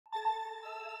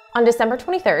On December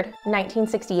 23,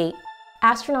 1968,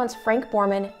 astronauts Frank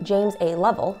Borman, James A.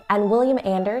 Lovell, and William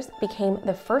Anders became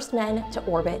the first men to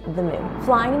orbit the moon.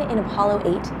 Flying in Apollo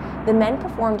 8, the men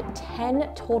performed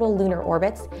 10 total lunar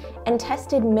orbits and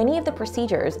tested many of the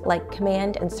procedures like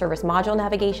command and service module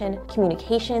navigation,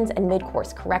 communications and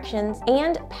mid-course corrections,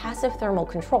 and passive thermal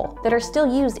control that are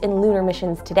still used in lunar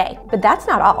missions today. But that's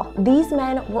not all. These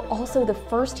men were also the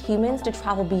first humans to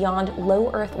travel beyond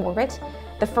low Earth orbit,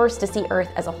 the first to see Earth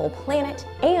as a whole planet,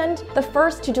 and the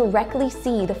first to directly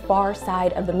see the far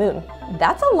side of the moon.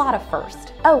 That's a lot of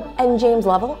first. Oh, and James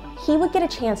Lovell, he would get a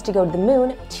chance to go to the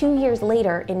moon 2 years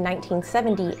later in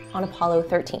 1970 on Apollo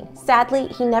 13. Sadly,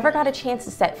 he never got a chance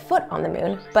to set foot on the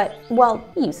moon, but, well,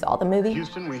 you saw the movie.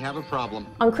 Houston, we have a problem.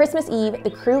 On Christmas Eve,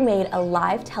 the crew made a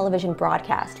live television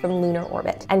broadcast from lunar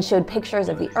orbit and showed pictures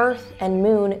of the Earth and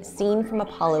moon seen from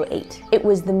Apollo 8. It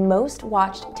was the most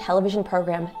watched television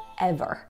program ever.